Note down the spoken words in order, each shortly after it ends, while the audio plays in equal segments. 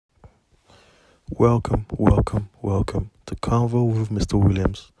Welcome to Convo with Mr.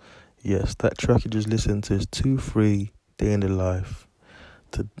 Williams. Yes, that track you just listened to is 2-3 Day in the Life.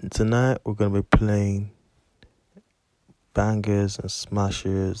 Tonight we're going to be playing bangers and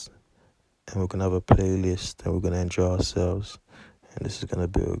smashers, and we're going to have a playlist, and we're going to enjoy ourselves. And this is going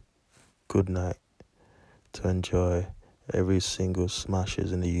to be a good night to enjoy every single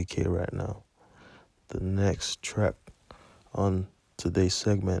smashers in the UK right now. The next track on today's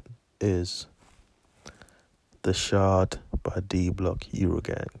segment is The Shard by D Block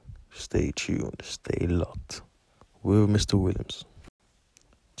Eurogang. Stay tuned, stay locked. With Mr. Williams.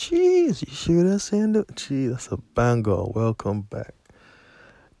 Jeez, you should have seen it. Jeez, that's a banger. Welcome back.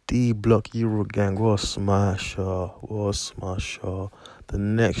 D Block Eurogang, what a smasher. The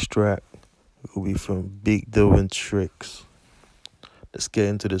next track will be from Big Doe and Tricks. Let's get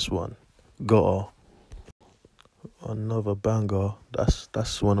into this one. Got another banger.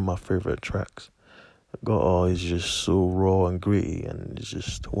 That's one of my favorite tracks. God is just so raw and gritty, and it's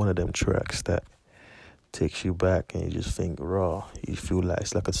just one of them tracks that takes you back and you just think raw. You feel like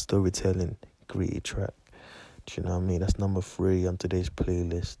it's like a storytelling, gritty track. Do you know what I mean? That's number 3 on today's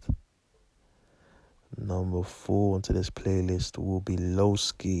playlist. Number 4 on today's playlist will be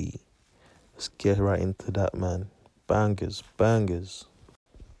Lowski. Let's get right into that, man. Bangers.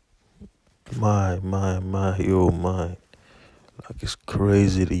 My. Like, it's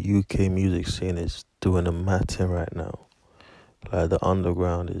crazy. The UK music scene is doing a mad thing right now. Like, the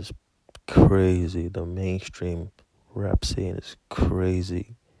underground is crazy. The mainstream rap scene is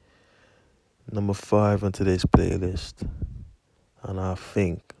crazy. Number 5 on today's playlist. And I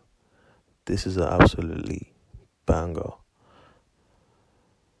think this is an absolutely banger.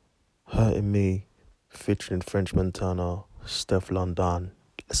 Hurting Me, featuring French Montana, Steph London.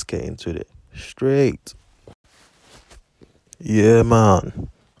 Let's get into it. Straight. Yeah, man.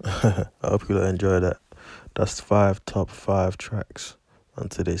 I hope you'll enjoy that. That's 5 top 5 tracks on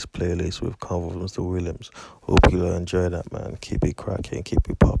today's playlist with Convo with Mr. Williams. Hope you'll enjoy that, man. Keep it cracking, keep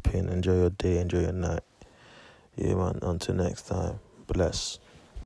it popping. Enjoy your day, enjoy your night. Yeah, man. Until next time. Bless.